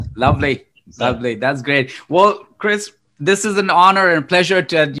yourself. Lovely. Lovely. That's great. Well, Chris, this is an honor and pleasure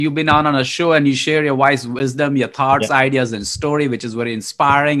that you've been on a show, and you share your wise wisdom, your thoughts, ideas, and story, which is very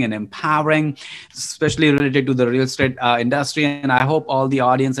inspiring and empowering, especially related to the real estate industry. And I hope all the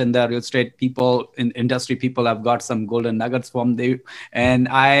audience and the real estate people, industry people, have got some golden nuggets from you. And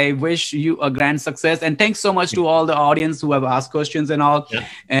I wish you a grand success. And thanks so much to all the audience who have asked questions and all.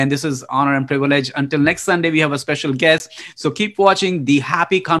 And this is honor and privilege. Until next Sunday, we have a special guest. So keep watching the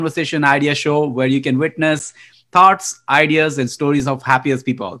Happy Conversation Idea Show, where you can witness thoughts, ideas, and stories of happiest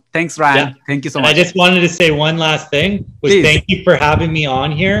people. Thanks, Ryan. Thank you so much. I just wanted to say one last thing. Thank you for having me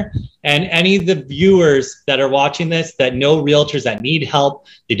on here. And any of the viewers that are watching this that know realtors that need help,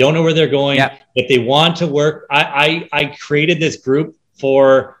 they don't know where they're going. If they want to work, I created this group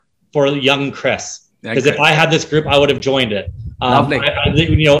for young Chris. Because if I had this group, I would have joined it. Lovely.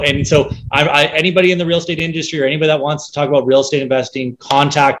 You know, and so anybody in the real estate industry or anybody that wants to talk about real estate investing,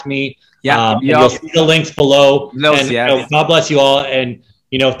 contact me. You'll see the links below. You know, God bless you all. And,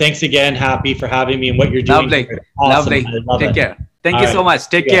 you know, thanks again, Happy, for having me and what you're doing. Lovely. Take care. Thank you so much.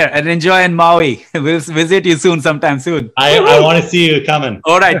 Take care and enjoy in Maui. We'll visit you soon, sometime soon. I want to see you coming.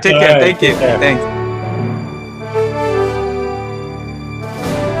 All right. Take care. Thank you. Thanks.